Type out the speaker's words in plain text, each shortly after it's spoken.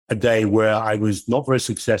a day where I was not very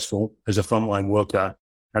successful as a frontline worker,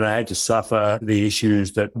 and I had to suffer the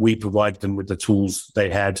issues that we provided them with the tools they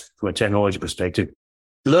had from a technology perspective.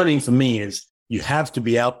 Learning for me is you have to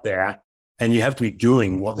be out there and you have to be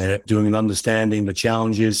doing what they're doing and understanding the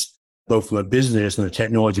challenges, both from a business and a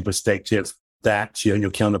technology perspective that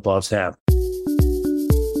your counterparts have.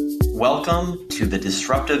 Welcome to the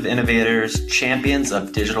Disruptive Innovators Champions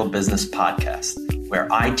of Digital Business podcast, where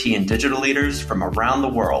IT and digital leaders from around the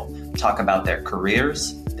world talk about their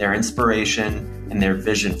careers, their inspiration, and their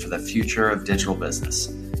vision for the future of digital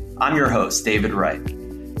business. I'm your host, David Wright.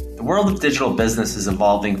 The world of digital business is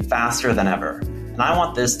evolving faster than ever, and I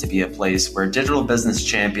want this to be a place where digital business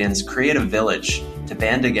champions create a village to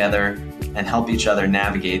band together and help each other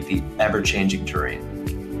navigate the ever-changing terrain.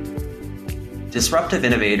 Disruptive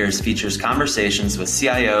Innovators features conversations with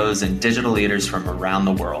CIOs and digital leaders from around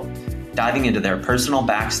the world, diving into their personal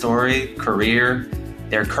backstory, career,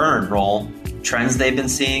 their current role, trends they've been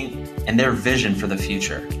seeing, and their vision for the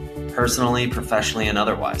future, personally, professionally, and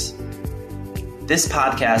otherwise. This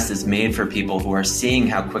podcast is made for people who are seeing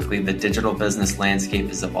how quickly the digital business landscape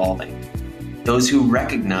is evolving. Those who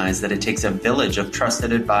recognize that it takes a village of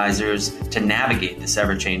trusted advisors to navigate this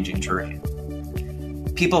ever-changing terrain.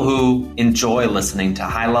 People who enjoy listening to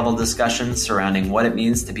high-level discussions surrounding what it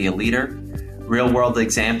means to be a leader, real-world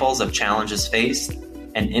examples of challenges faced,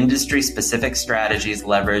 and industry-specific strategies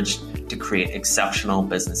leveraged to create exceptional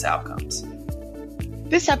business outcomes.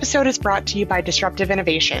 This episode is brought to you by Disruptive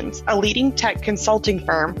Innovations, a leading tech consulting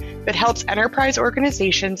firm that helps enterprise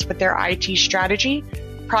organizations with their IT strategy,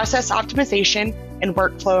 process optimization, and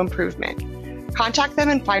workflow improvement. Contact them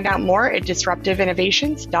and find out more at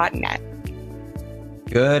disruptiveinnovations.net.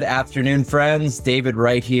 Good afternoon, friends. David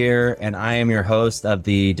Wright here, and I am your host of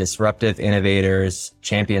the Disruptive Innovators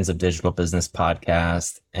Champions of Digital Business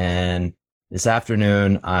podcast. And this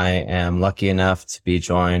afternoon, I am lucky enough to be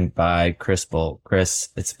joined by Chris Boult. Chris,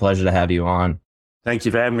 it's a pleasure to have you on. Thank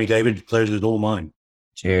you for having me, David. The pleasure is all mine.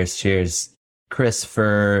 Cheers, cheers. Chris,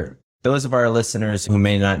 for those of our listeners who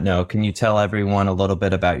may not know, can you tell everyone a little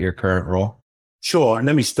bit about your current role? Sure. And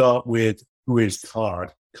let me start with who is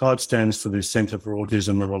CARD. CARD stands for the Center for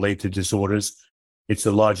Autism and Related Disorders. It's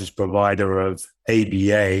the largest provider of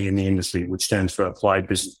ABA in the industry, which stands for Applied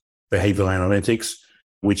Business Behavioral Analytics,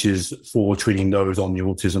 which is for treating those on the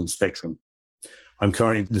autism spectrum. I'm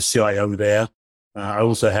currently the CIO there. I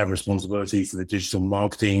also have responsibility for the digital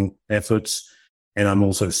marketing efforts, and I'm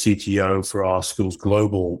also CTO for our Skills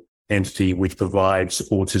Global entity, which provides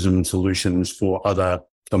autism solutions for other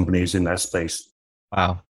companies in that space.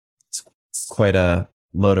 Wow. It's quite a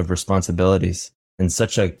load of responsibilities and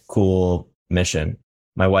such a cool mission.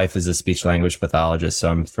 My wife is a speech language pathologist,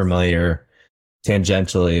 so I'm familiar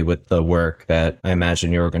tangentially with the work that I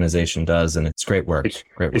imagine your organization does, and it's great work.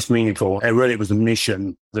 It's meaningful. And really, it was a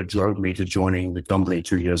mission that drove me to joining the company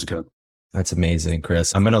 2 years ago. That's amazing,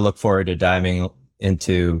 Chris. I'm going to look forward to diving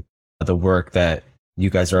into the work that you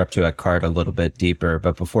guys are up to at CARD a little bit deeper.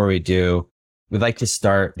 But before we do, we'd like to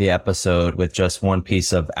start the episode with just one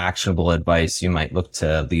piece of actionable advice you might look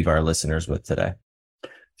to leave our listeners with today.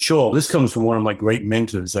 Sure. This comes from one of my great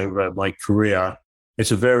mentors over my career.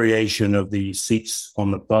 It's a variation of the seats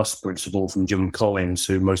on the bus principle from Jim Collins,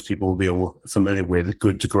 who most people will be familiar with,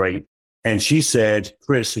 good to great. And she said,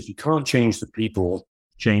 Chris, if you can't change the people,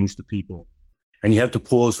 change the people. And you have to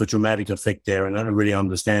pause for dramatic effect there, and I don't really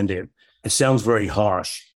understand it. It sounds very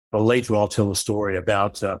harsh. But later I'll tell a story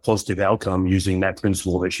about a positive outcome using that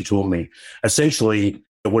principle that she taught me. Essentially,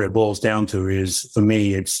 what it boils down to is, for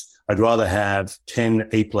me, I'd rather have 10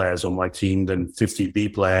 A players on my team than 50 B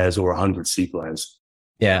players or 100 C players.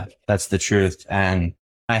 Yeah, that's the truth. And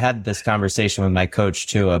I had this conversation with my coach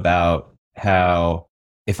too about how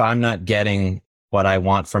if I'm not getting what I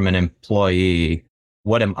want from an employee,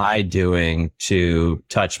 what am I doing to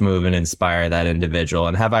touch, move, and inspire that individual?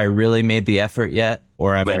 And have I really made the effort yet?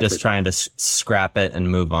 Or am I just trying to scrap it and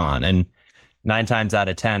move on? And 9 times out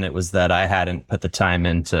of 10, it was that I hadn't put the time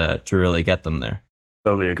in to really get them there.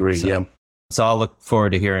 Totally agree, yeah. So I'll look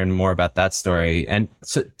forward to hearing more about that story. And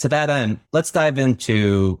so to that end, let's dive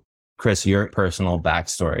into, Chris, your personal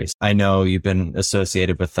backstories. I know you've been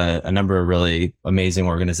associated with a number of really amazing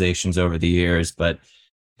organizations over the years, but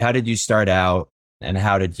how did you start out? And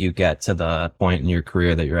how did you get to the point in your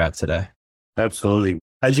career that you're at today? Absolutely.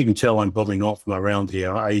 As you can tell, I'm probably not from around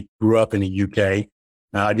here. I grew up in the UK.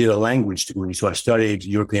 I did a language degree, so I studied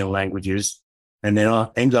European languages. And then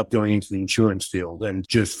I ended up going into the insurance field and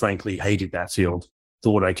just frankly hated that field.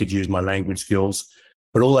 Thought I could use my language skills.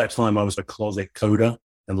 But all that time, I was a closet coder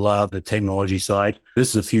and loved the technology side. This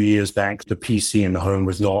is a few years back. The PC in the home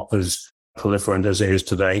was not as proliferant as it is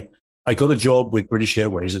today. I got a job with British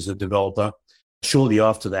Airways as a developer. Shortly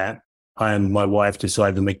after that, I and my wife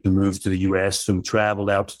decided to make the move to the US and traveled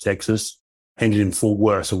out to Texas, ended in Fort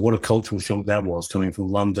Worth. So what a cultural shock that was, coming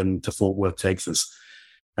from London to Fort Worth, Texas.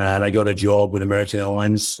 And I got a job with American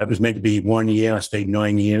Airlines. That was meant to be 1 year. I stayed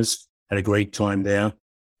 9 years, had a great time there.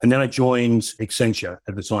 And then I joined Accenture,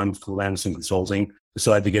 at the time it was called Anderson Consulting,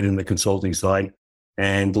 decided to get in the consulting side,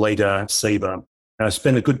 and later Sabre. And I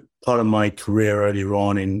spent a good part of my career earlier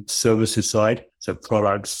on in services side, so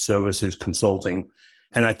products, services, consulting.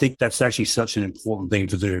 And I think that's actually such an important thing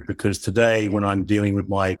to do, because today when I'm dealing with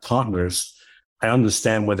my partners, I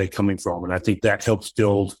understand where they're coming from. And I think that helps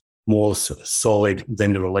build more solid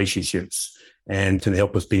vendor relationships and can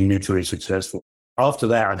help us be mutually successful. After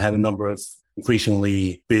that, I've had a number of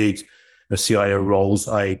increasingly big CIO roles.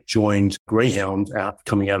 I joined Greyhound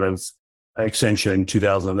coming out of Accenture in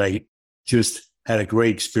 2008. Just had a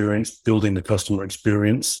great experience building the customer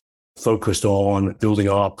experience, focused on building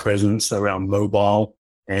our presence around mobile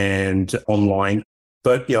and online.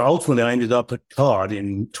 But ultimately, I ended up at Card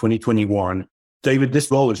in 2021. David, this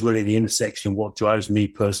role is really the intersection of what drives me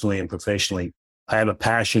personally and professionally. I have a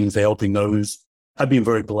passion for helping those. I've been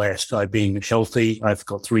very blessed. I've been healthy. I've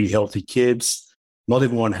got 3 healthy kids. Not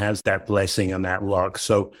everyone has that blessing and that luck.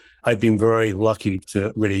 So I've been very lucky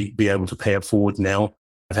to really be able to pay it forward now.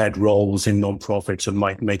 I've had roles in nonprofits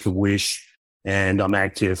at Make-A-Wish, and I'm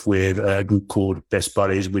active with a group called Best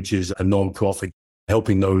Buddies, which is a nonprofit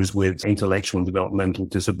helping those with intellectual and developmental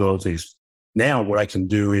disabilities. Now what I can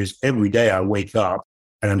do is every day I wake up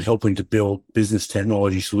and I'm helping to build business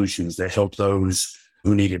technology solutions that help those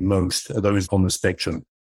who need it most, those on the spectrum.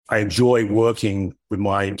 I enjoy working with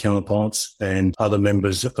my counterparts and other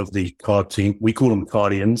members of the CARD team. We call them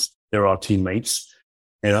Cardians. They're our teammates.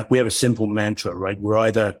 And we have a simple mantra, right? We're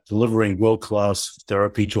either delivering world-class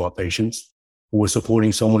therapy to our patients or we're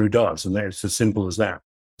supporting someone who does. And it's as simple as that.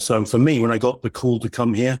 So for me, when I got the call to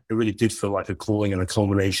come here, it really did feel like a calling and a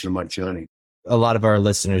culmination of my journey. A lot of our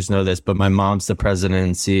listeners know this, but my mom's the president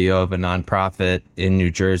and CEO of a nonprofit in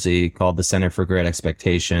New Jersey called the Center for Great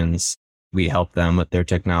Expectations. We help them with their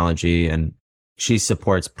technology, and she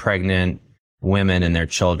supports pregnant women and their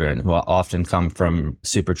children who often come from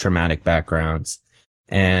super traumatic backgrounds.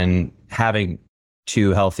 And having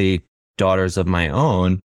 2 healthy daughters of my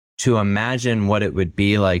own, to imagine what it would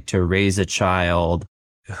be like to raise a child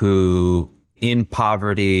who in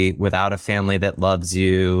poverty, without a family that loves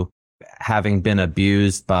you, having been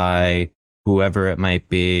abused by whoever it might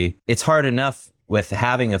be. It's hard enough with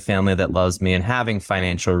having a family that loves me and having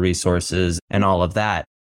financial resources and all of that.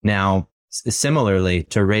 Now, similarly,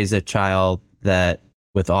 to raise a child that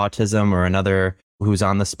with autism or another who's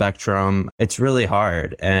on the spectrum, it's really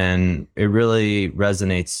hard. And it really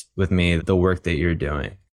resonates with me, the work that you're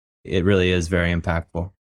doing. It really is very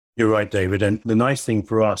impactful. You're right, David. And the nice thing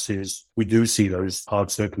for us is we do see those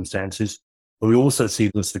hard circumstances, but we also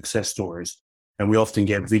see the success stories. And we often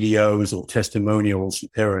get videos or testimonials from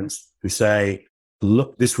parents who say,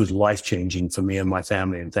 look, this was life-changing for me and my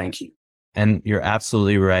family, and thank you. And you're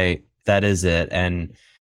absolutely right. That is it. And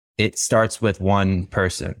it starts with one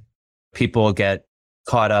person. People get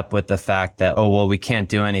caught up with the fact that, oh, well, we can't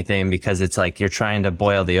do anything because it's like you're trying to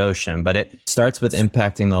boil the ocean. But it starts with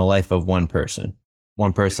impacting the life of one person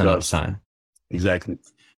at a time. Exactly.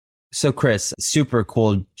 So Chris, super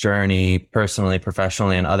cool journey, personally,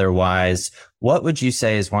 professionally, and otherwise. What would you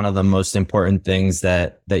say is one of the most important things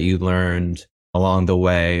that you learned along the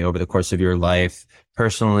way over the course of your life,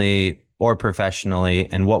 personally or professionally?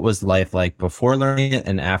 And what was life like before learning it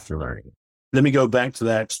and after learning it? Let me go back to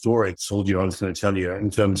that story I told you I was going to tell you in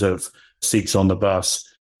terms of seats on the bus.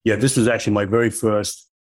 Yeah, this was actually my very first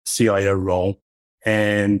CIO role.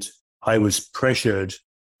 And I was pressured,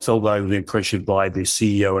 felt I was being pressured by the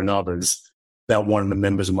CEO and others about one of the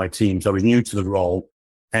members of my team. So I was new to the role.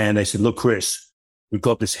 And they said, look, Chris, we've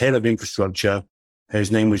got this head of infrastructure.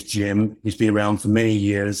 His name was Jim. He's been around for many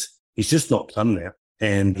years. He's just not done there.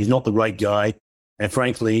 And he's not the right guy. And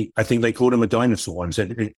frankly, I think they called him a dinosaur and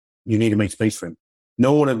said, you need to make space for him.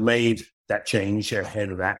 No one had made that change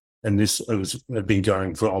ahead of that. And this had been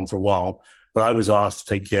going on for a while. But I was asked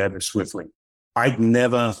to take care of it swiftly. I'd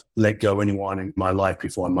never let go anyone in my life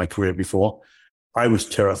before, in my career before. I was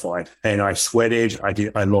terrified and I sweated.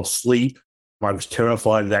 I lost sleep. I was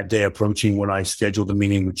terrified of that day approaching when I scheduled the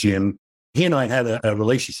meeting with Jim. He and I had a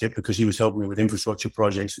relationship because he was helping me with infrastructure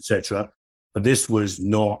projects, etc. But this was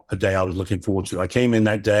not a day I was looking forward to. I came in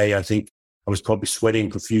that day. I think I was probably sweating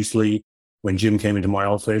profusely when Jim came into my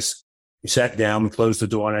office. He sat down, we closed the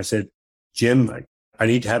door, and I said, Jim, I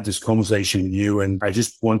need to have this conversation with you. And I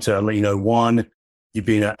just want to let you know, one, you've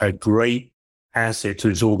been a great asset to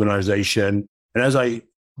this organization. And as I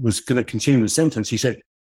was going to continue the sentence, he said,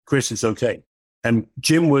 Chris, it's okay. And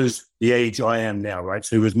Jim was the age I am now, right?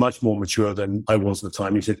 So he was much more mature than I was at the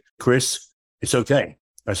time. He said, Chris, it's okay.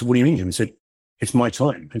 I said, what do you mean, Jim? He said, it's my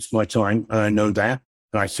time. It's my time. And I know that.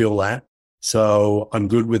 And I feel that. So I'm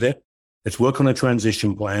good with it. Let's work on a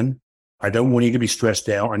transition plan. I don't want you to be stressed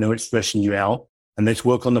out. I know it's stressing you out. And let's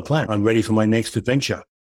work on the plan. I'm ready for my next adventure.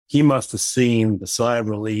 He must have seen the sigh of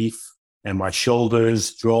relief and my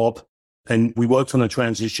shoulders drop. And we worked on a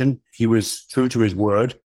transition. He was true to his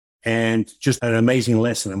word and just an amazing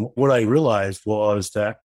lesson. And what I realized was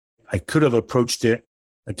that I could have approached it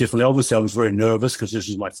differently. Obviously, I was very nervous because this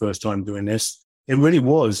was my first time doing this. It really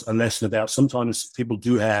was a lesson about sometimes people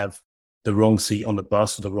do have the wrong seat on the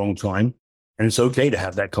bus at the wrong time. And it's okay to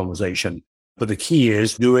have that conversation. But the key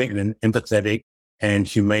is do it in an empathetic and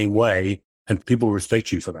humane way, and people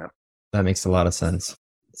respect you for that. That makes a lot of sense.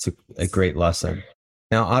 It's a great lesson.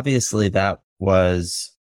 Now, obviously, that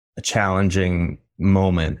was a challenging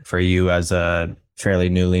moment for you as a fairly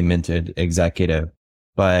newly minted executive.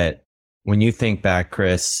 But when you think back,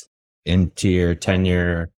 Chris, into your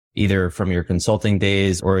tenure, either from your consulting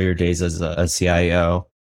days or your days as a CIO,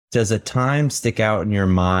 does a time stick out in your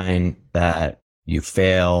mind that you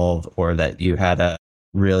failed or that you had a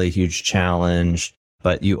really huge challenge,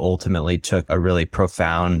 but you ultimately took a really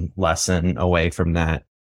profound lesson away from that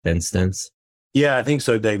instance? Yeah, I think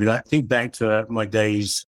so, David. I think back to my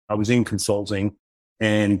days, I was in consulting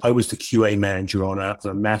and I was the QA manager on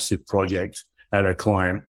a massive project at a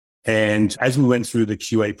client. And as we went through the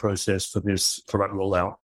QA process for this product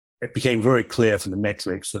rollout, it became very clear from the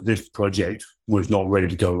metrics that this project was not ready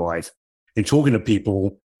to go live. In talking to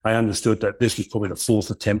people, I understood that this was probably the fourth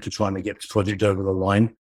attempt to try and get this project over the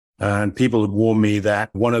line. And people had warned me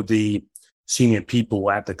that one of the senior people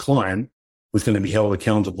at the client was going to be held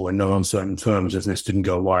accountable in no uncertain terms if this didn't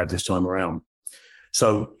go live this time around.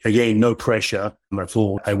 So again, no pressure at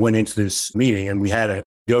all. I went into this meeting and we had a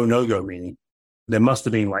go, no-go meeting. There must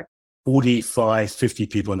have been like 45, 50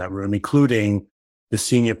 people in that room, including the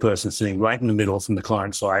senior person sitting right in the middle from the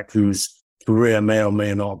client side whose career may or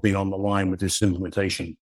may not be on the line with this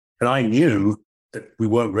implementation. And I knew that we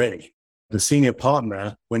weren't ready. The senior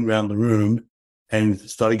partner went around the room and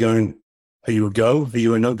started going, are you a go? Are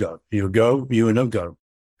you a no-go? Are you a go? Are you a no-go?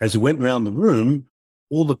 As it went around the room,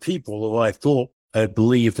 all the people who I thought had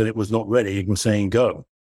believed that it was not ready were saying, go,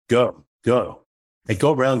 go, go. It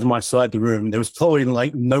got round to my side of the room. There was probably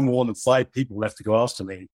like no more than 5 people left to go after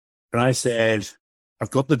me. And I said,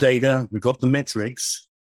 I've got the data. We've got the metrics.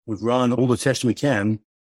 We've run all the tests we can.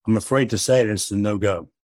 I'm afraid to say it's a no-go.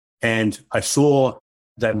 And I saw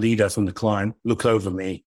that leader from the client look over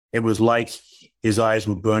me. It was like his eyes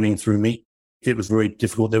were burning through me. It was very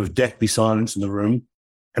difficult. There was deathly silence in the room.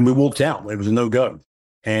 And we walked out. It was a no-go.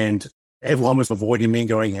 And everyone was avoiding me and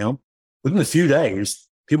going out. Within a few days,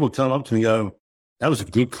 people would come up to me and go, that was a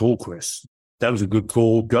good call, Chris. That was a good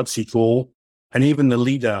call, gutsy call. And even the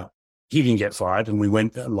leader, he didn't get fired. And we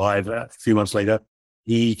went live a few months later.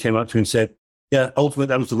 He came up to me and said, yeah, ultimately,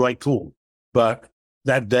 that was the right call. But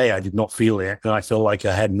that day, I did not feel it. And I felt like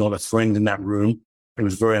I had not a friend in that room. It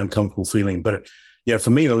was a very uncomfortable feeling. But yeah,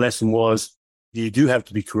 for me, the lesson was you do have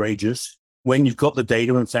to be courageous when you've got the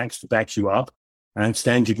data and facts to back you up and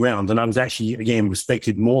stand your ground. And I was actually, again,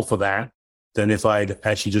 respected more for that than if I'd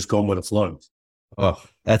actually just gone with the flow. Oh,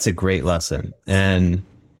 that's a great lesson. And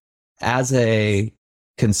as a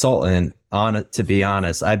consultant, to be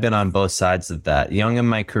honest, I've been on both sides of that. Young in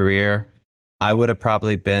my career, I would have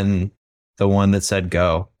probably been the one that said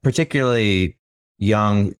go, particularly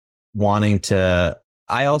young, I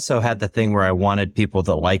also had the thing where I wanted people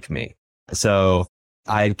to like me. So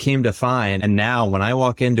I came to find, and now when I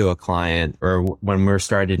walk into a client or when we're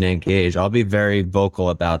starting to engage, I'll be very vocal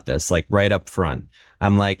about this, like right up front.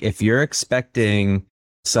 I'm like, if you're expecting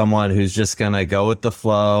someone who's just going to go with the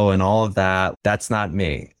flow and all of that, that's not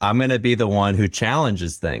me. I'm going to be the one who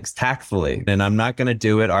challenges things tactfully, and I'm not going to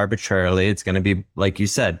do it arbitrarily. It's going to be, like you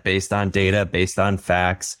said, based on data, based on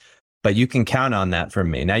facts, but you can count on that from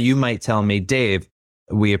me. Now, you might tell me, Dave,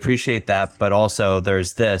 we appreciate that, but also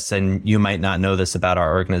there's this, and you might not know this about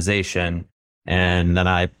our organization. And then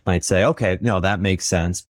I might say, okay, no, that makes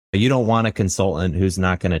sense. But you don't want a consultant who's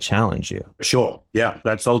not going to challenge you. Sure. Yeah.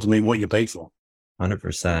 That's ultimately what you pay for.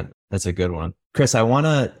 100%. That's a good one. Chris, I want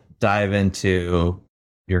to dive into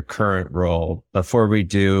your current role. Before we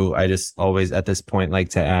do, I just always at this point like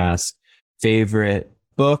to ask favorite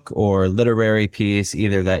book or literary piece,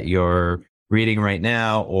 either that you're reading right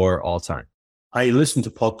now or all time. I listen to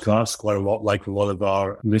podcasts quite a lot, like a lot of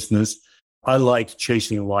our listeners. I liked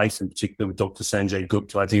Chasing Life, in particular with Dr. Sanjay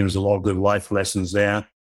Gupta. I think there was a lot of good life lessons there.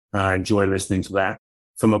 I enjoy listening to that.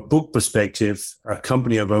 From a book perspective, A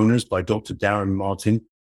Company of Owners by Dr. Darren Martin.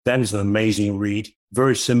 That is an amazing read.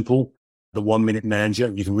 Very simple. The 1 Minute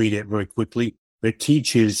Manager. You can read it very quickly. It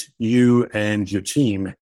teaches you and your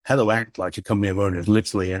team how to act like a company of owners,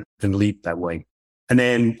 literally, and lead that way. And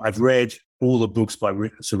then I've read all the books by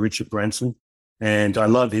Sir Richard Branson, and I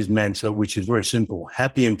love his mantra, which is very simple.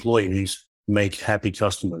 Happy employees make happy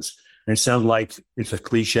customers. And it sounds like it's a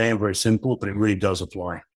cliche and very simple, but it really does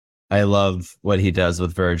apply. I love what he does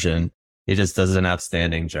with Virgin. He just does an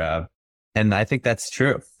outstanding job. And I think that's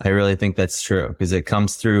true. I really think that's true because it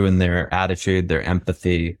comes through in their attitude, their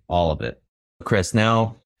empathy, all of it. Chris,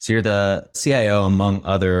 now, so you're the CIO among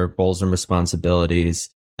other roles and responsibilities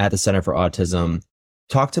at the Center for Autism.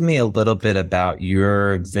 Talk to me a little bit about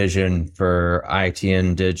your vision for IT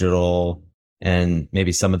and digital and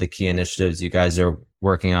maybe some of the key initiatives you guys are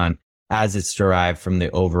working on as it's derived from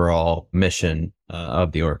the overall mission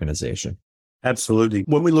of the organization. Absolutely.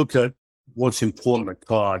 When we look at what's important at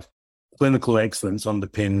CARD, clinical excellence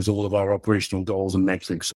underpins all of our operational goals and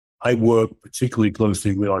metrics. I work particularly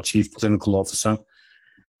closely with our chief clinical officer,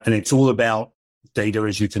 and it's all about data,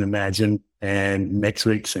 as you can imagine, and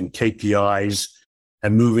metrics and KPIs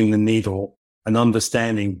and moving the needle and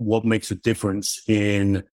understanding what makes a difference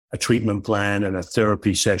in a treatment plan and a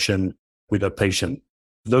therapy session with a patient.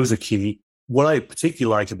 Those are key. What I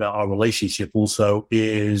particularly like about our relationship also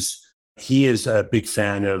is he is a big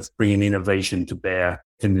fan of bringing innovation to bear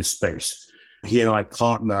in this space. He and I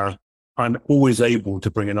partner. I'm always able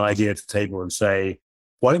to bring an idea to the table and say,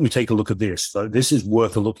 why don't we take a look at this? So this is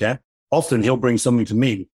worth a look at. Often he'll bring something to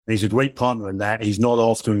me. And he's a great partner in that. He's not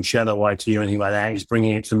off doing shadow IT or anything like that. He's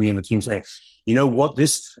bringing it to me and the team saying, you know what?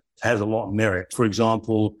 This has a lot of merit. For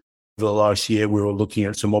example, over the last year, we were looking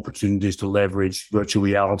at some opportunities to leverage virtual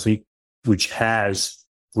reality, which has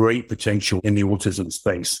great potential in the autism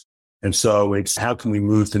space. And so it's how can we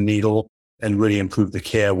move the needle and really improve the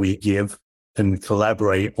care we give and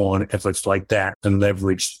collaborate on efforts like that and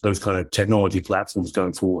leverage those kind of technology platforms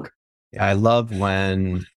going forward. I love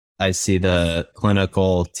when I see the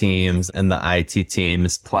clinical teams and the IT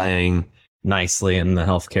teams playing nicely in the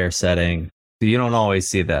healthcare setting. You don't always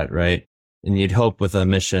see that, right? And you'd hope with a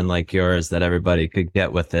mission like yours that everybody could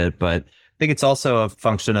get with it. But I think it's also a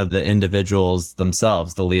function of the individuals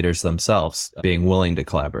themselves, the leaders themselves, being willing to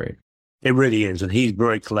collaborate. It really is. And he's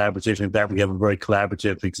very collaborative. In fact, we have a very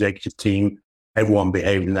collaborative executive team. Everyone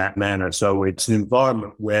behaves in that manner. So it's an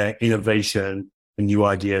environment where innovation and new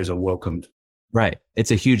ideas are welcomed. Right.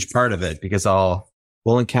 It's a huge part of it because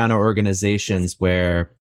we'll encounter organizations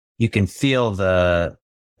where you can feel the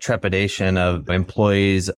trepidation of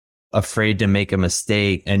employees afraid to make a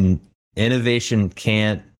mistake, and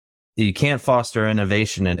you can't foster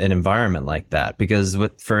innovation in an environment like that because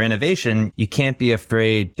for innovation, you can't be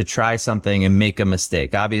afraid to try something and make a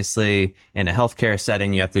mistake. Obviously, in a healthcare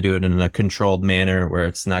setting, you have to do it in a controlled manner where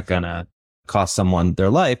it's not going to cost someone their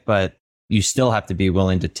life, but you still have to be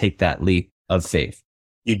willing to take that leap of faith.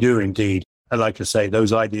 You do indeed. I'd like to say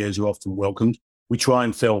those ideas are often welcomed. We try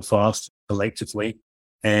and fail fast collectively.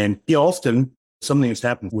 And often something that's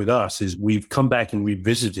happened with us is we've come back and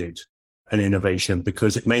revisited an innovation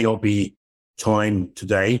because it may not be time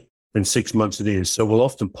today. In 6 months it is. So we'll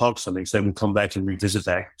often park something, so we'll come back and revisit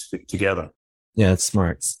that together. Yeah, that's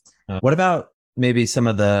smart. What about maybe some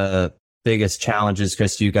of the biggest challenges,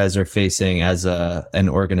 Chris, you guys are facing as an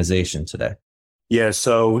organization today? Yeah,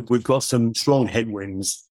 so we've got some strong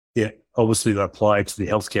headwinds. Yeah, obviously that apply to the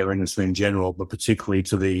healthcare industry in general, but particularly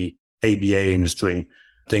to the ABA industry.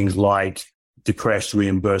 Things like depressed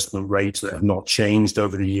reimbursement rates that have not changed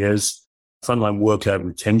over the years, frontline worker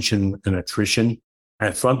retention and attrition,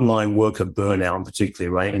 and frontline worker burnout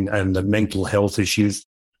particularly, right? And the mental health issues.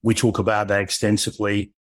 We talk about that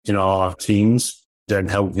extensively in our teams and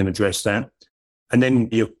how we can address that. And then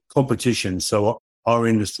your competition. So our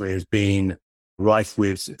industry has been rife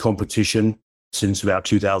with competition since about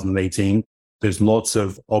 2018. There's lots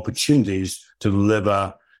of opportunities to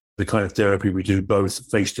deliver the kind of therapy we do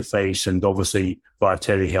both face-to-face and obviously via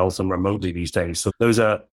telehealth and remotely these days. So those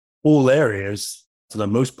are all areas, for the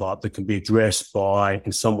most part, that can be addressed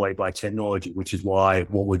in some way by technology, which is why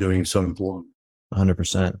what we're doing is so important.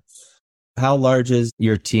 100%. How large is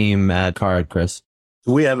your team at CARD, Chris?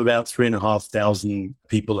 So we have about 3,500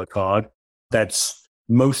 people at CARD.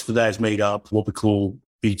 Most of that is made up what we call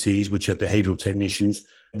BTs, which are behavioral technicians.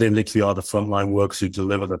 They literally are the frontline workers who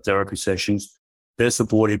deliver the therapy sessions. They're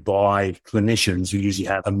supported by clinicians who usually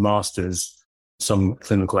have a master's, some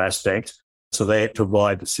clinical aspect. So they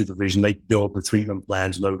provide the supervision, they build the treatment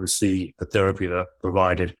plans and oversee the therapy that are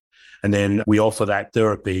provided. And then we offer that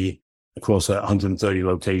therapy across 130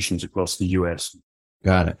 locations across the US.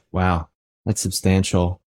 Got it. Wow. That's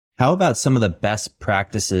substantial. How about some of the best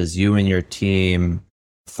practices you and your team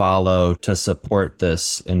follow to support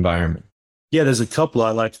this environment? Yeah, there's a couple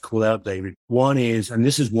I'd like to call out, David. One is, and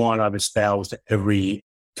this is one I've espoused at every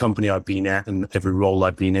company I've been at and every role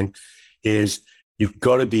I've been in, is you've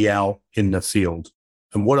got to be out in the field.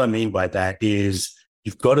 And what I mean by that is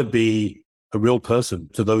you've got to be a real person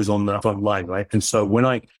to those on the front line, right? And so when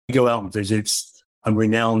I go out and visits, I'm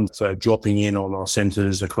renowned for dropping in on our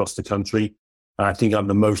centers across the country. I think I'm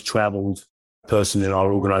the most traveled person in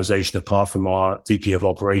our organization, apart from our VP of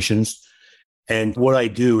operations. And what I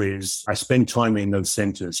do is I spend time in those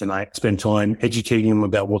centers and I spend time educating them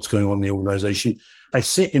about what's going on in the organization. I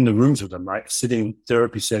sit in the rooms with them, right? Sit in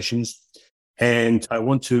therapy sessions, and I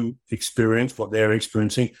want to experience what they're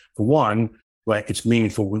experiencing. For one, right, it's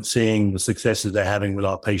meaningful seeing the successes they're having with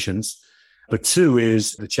our patients. But two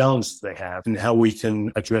is the challenges they have and how we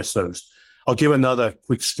can address those. I'll give another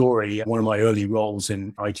quick story. One of my early roles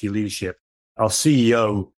in IT leadership, our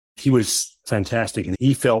CEO, he was fantastic. And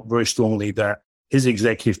he felt very strongly that his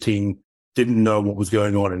executive team didn't know what was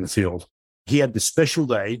going on in the field. He had this special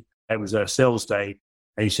day. It was a sales day.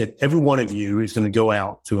 And he said, every one of you is going to go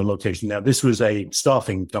out to a location. Now, this was a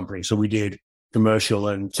staffing company. So we did commercial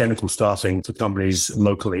and technical staffing for companies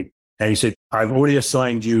locally. And he said, I've already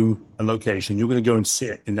assigned you a location. You're going to go and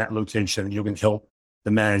sit in that location and you're going to help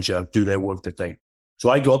the manager do their work that day. So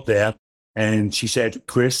I got there and she said,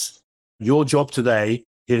 Chris, your job today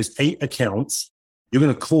is 8 accounts. You're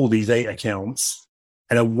going to call these 8 accounts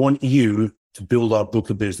and I want you to build our book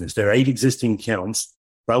of business. There are 8 existing accounts,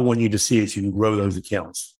 but I want you to see if you can grow those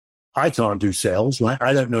accounts. I can't do sales, right?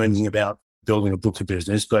 I don't know anything about building a book of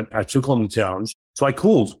business, but I took on the challenge. So I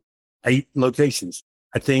called 8 locations.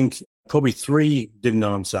 I think probably 3 didn't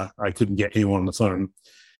answer. I couldn't get anyone on the phone.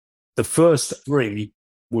 The first 3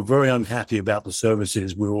 were very unhappy about the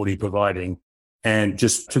services we're already providing and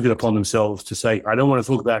just took it upon themselves to say, I don't want to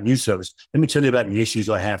talk about new service. Let me tell you about the issues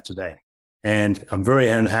I have today. And I'm very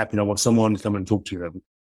unhappy and I want someone to come and talk to them.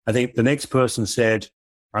 I think the next person said,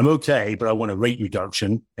 I'm okay, but I want a rate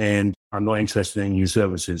reduction and I'm not interested in new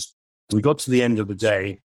services. We got to the end of the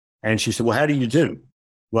day and she said, well, how do you do?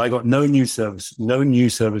 Well, I got no new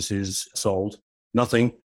services sold,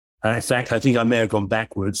 nothing. In fact, I think I may have gone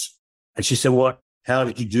backwards. And she said, how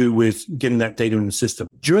did you do with getting that data in the system?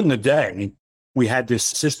 During the day, we had this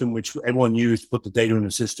system which everyone used to put the data in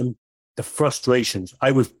the system. The frustrations,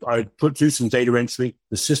 I'd do some data entry,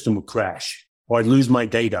 the system would crash, or I'd lose my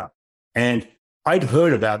data. And I'd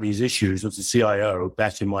heard about these issues as the CIO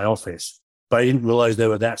back in my office, but I didn't realize they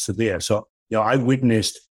were that severe. So, I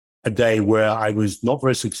witnessed a day where I was not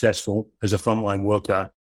very successful as a frontline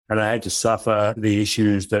worker, and I had to suffer the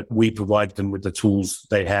issues that we provided them with the tools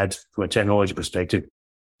they had from a technology perspective.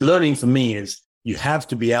 Learning for me is you have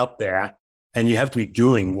to be out there and you have to be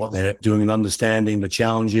doing what they're doing and understanding the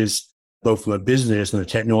challenges, both from a business and a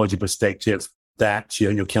technology perspective that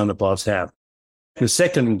your counterparts have. The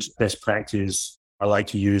second best practice I like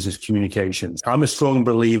to use is communications. I'm a strong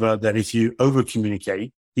believer that if you over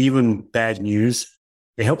communicate, even bad news,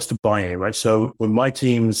 it helps to buy in, right? So when my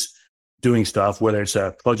team's doing stuff, whether it's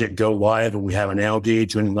a project go live or we have an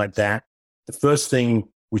outage or anything like that, the first thing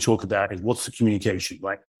we talk about is what's the communication,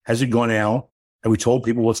 right? Has it gone out? Have we told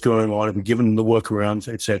people what's going on? Have we given them the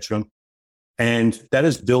workarounds, et cetera? And that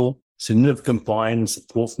has built significant buy-in and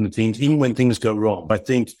support from the teams, even when things go wrong. I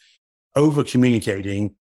think over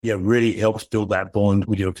communicating, really helps build that bond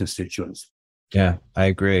with your constituents. Yeah, I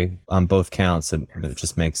agree on both counts. It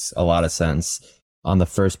just makes a lot of sense. On the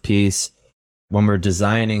first piece, when we're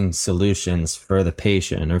designing solutions for the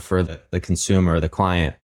patient or for the consumer or the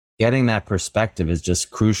client, getting that perspective is just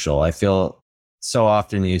crucial. I feel so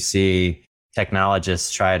often you see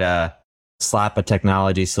technologists try to slap a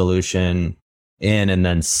technology solution in and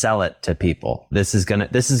then sell it to people. This is going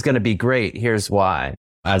to be great. Here's why,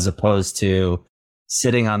 as opposed to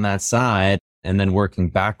sitting on that side and then working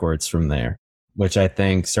backwards from there, which I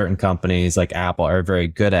think certain companies like Apple are very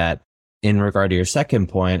good at. In regard to your second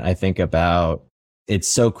point, I think about it's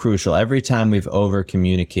so crucial. Every time we've over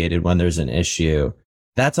communicated when there's an issue,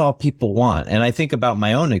 that's all people want. And I think about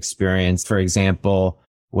my own experience, for example,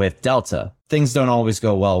 with Delta. Things don't always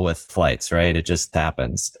go well with flights, right? It just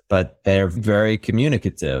happens, but they're very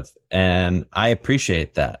communicative and I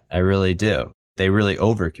appreciate that. I really do. They really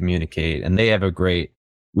over communicate and they have a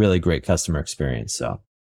really great customer experience. So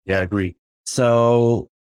yeah, I agree. So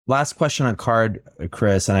last question on card,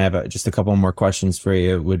 Chris, and I have just a couple more questions for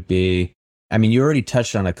you would be, I mean, you already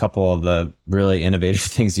touched on a couple of the really innovative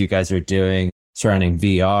things you guys are doing surrounding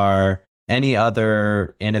VR. Any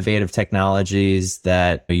other innovative technologies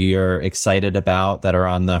that you're excited about that are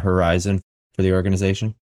on the horizon for the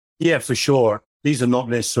organization? Yeah, for sure. These are not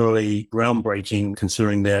necessarily groundbreaking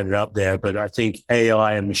considering they're out there, but I think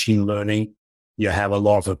AI and machine learning, you have a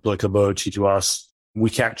lot of applicability to us. We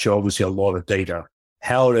capture obviously a lot of data.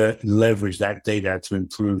 How to leverage that data to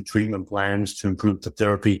improve treatment plans, to improve the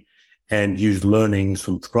therapy, and use learnings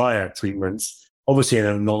from prior treatments, obviously on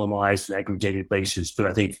an anonymized and aggregated basis. But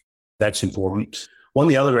I think that's important. One of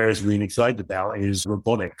the other areas we're excited about is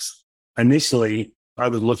robotics. Initially, I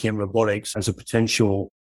was looking at robotics as a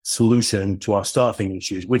potential solution to our staffing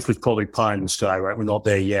issues, which was probably pie in the sky, right? We're not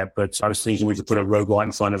there yet, but I was thinking we could put a robot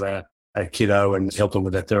in front of a kiddo and help them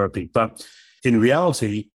with their therapy. But in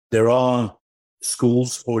reality, there are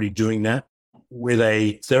schools already doing that with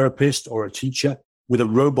a therapist or a teacher with a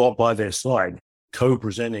robot by their side,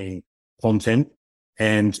 co-presenting content.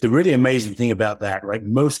 And the really amazing thing about that, right?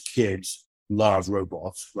 Most kids love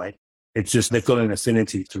robots, right? It's just they've got an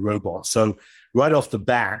affinity to robots. So right off the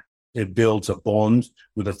bat, it builds a bond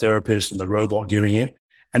with the therapist and the robot doing it.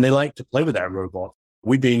 And they like to play with that robot.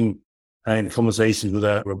 We've been in conversations with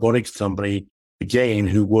a robotics company, again,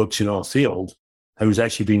 who works in our field, who's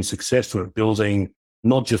actually been successful at building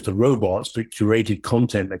not just the robots, but curated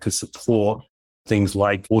content that could support things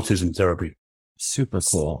like autism therapy. Super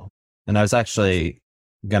cool. And I was actually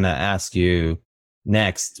going to ask you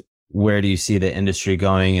next, where do you see the industry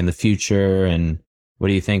going in the future? And what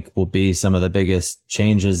do you think will be some of the biggest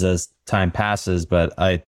changes as time passes? But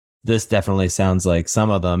this definitely sounds like some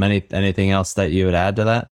of them. Anything else that you would add to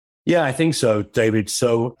that? Yeah, I think so, David.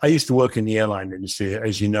 So I used to work in the airline industry,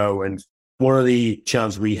 as you know, and one of the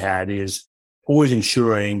challenges we had is always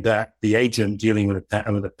ensuring that the agent dealing with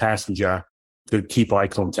the passenger could keep eye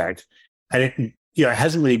contact. And it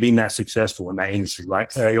hasn't really been that successful in that industry,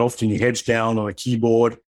 right? Very often your head's down on a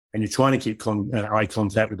keyboard and you're trying to keep eye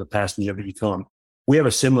contact with the passenger, but you can't. We have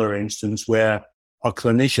a similar instance where our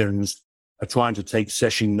clinicians are trying to take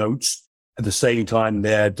session notes at the same time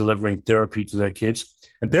they're delivering therapy to their kids.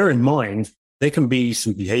 And bear in mind, there can be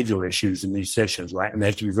some behavioral issues in these sessions, right? And they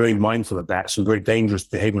have to be very mindful of that. Some very dangerous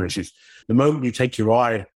behavioral issues. The moment you take your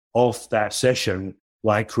eye off that session,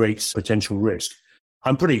 creates potential risk.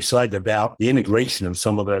 I'm pretty excited about the integration of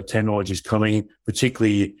some of the technologies coming,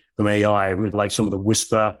 particularly from AI, with like some of the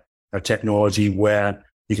whisper technology where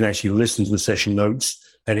you can actually listen to the session notes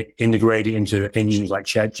and integrate it into engines like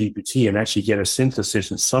ChatGPT and actually get a synthesis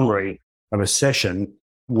and summary of a session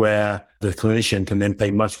where the clinician can then pay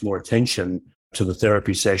much more attention to the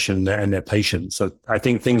therapy session and their patient. So I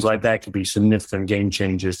think things like that could be significant game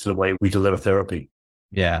changers to the way we deliver therapy.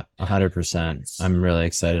 Yeah, 100%. I'm really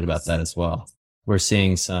excited about that as well. We're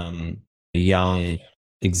seeing some young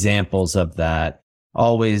examples of that,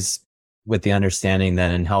 always with the understanding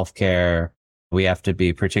that in healthcare, we have to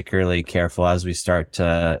be particularly careful as we start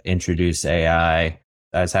to introduce AI.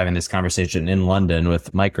 I was having this conversation in London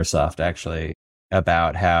with Microsoft, actually,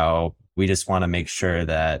 about how we just want to make sure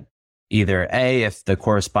that either if the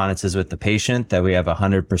correspondence is with the patient, that we have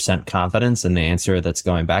 100% confidence in the answer that's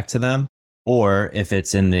going back to them, or if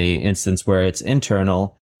it's in the instance where it's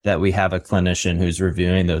internal, that we have a clinician who's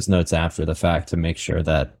reviewing those notes after the fact to make sure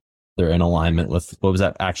that they're in alignment with what was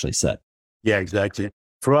actually said. Yeah, exactly.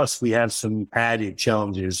 For us, we have some added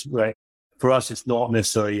challenges, right? For us, it's not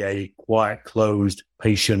necessarily a quiet, closed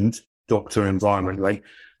patient-doctor environment, right?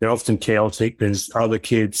 They're often chaotic. There's other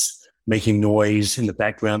kids making noise in the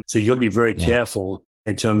background. So you've got to be very careful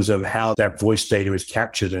in terms of how that voice data is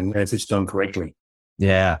captured and if it's done correctly.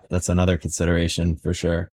 Yeah, that's another consideration for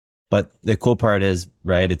sure. But the cool part is,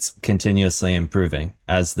 right, it's continuously improving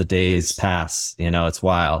as the days pass. It's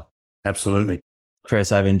wild. Absolutely.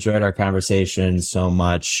 Chris, I've enjoyed our conversation so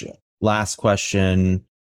much. Last question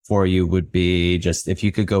for you would be just if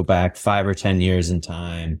you could go back 5 or 10 years in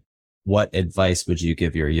time, what advice would you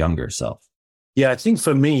give your younger self? Yeah, I think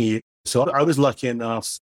for me, so I was lucky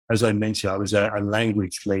enough, as I mentioned, I was a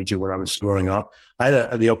language major when I was growing up. I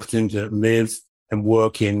had the opportunity to live and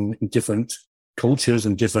work in different cultures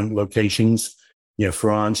and different locations,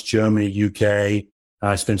 France, Germany, UK.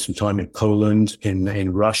 I spent some time in Poland,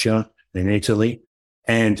 in Russia, in Italy,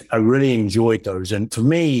 and I really enjoyed those. And for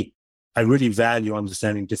me, I really value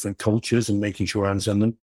understanding different cultures and making sure I understand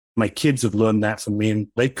them. My kids have learned that from me, and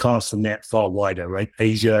they cast the net far wider, right?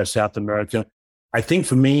 Asia, South America. I think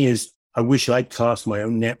for me is I wish I'd cast my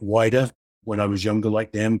own net wider when I was younger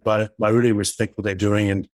like them, but I really respect what they're doing.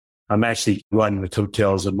 And I'm actually riding the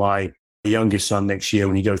coattails of my youngest son next year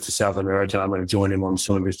when he goes to South America. I'm going to join him on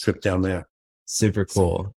some of his trip down there. Super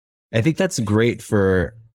cool. I think that's great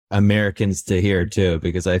for Americans to hear too,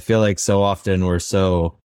 because I feel like so often we're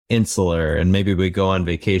so insular and maybe we go on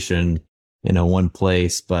vacation in one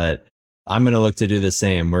place, but I'm going to look to do the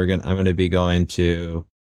same. I'm going to be going to,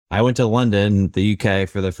 I went to London, the UK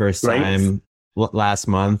for the first time last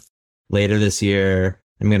month. Later this year,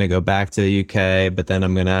 I'm going to go back to the UK, but then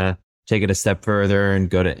I'm going to take it a step further and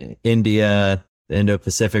go to India, the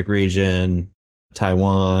Indo-Pacific region,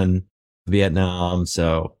 Taiwan, Vietnam.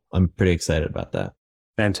 So I'm pretty excited about that.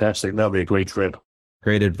 Fantastic. That'll be a great trip.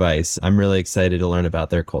 Great advice. I'm really excited to learn about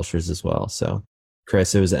their cultures as well. So,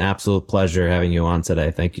 Chris, it was an absolute pleasure having you on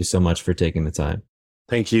today. Thank you so much for taking the time.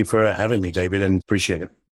 Thank you for having me, David, and appreciate it.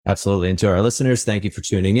 Absolutely. And to our listeners, thank you for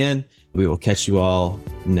tuning in. We will catch you all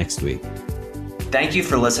next week. Thank you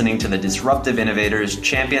for listening to the Disruptive Innovators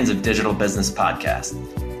Champions of Digital Business podcast.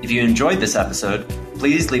 If you enjoyed this episode,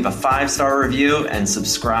 please leave a 5-star review and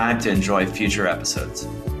subscribe to enjoy future episodes.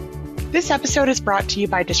 This episode is brought to you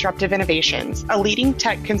by Disruptive Innovations, a leading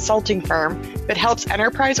tech consulting firm that helps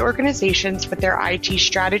enterprise organizations with their IT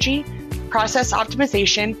strategy, process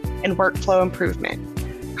optimization, and workflow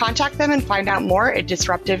improvement. Contact them and find out more at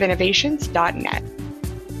disruptiveinnovations.net.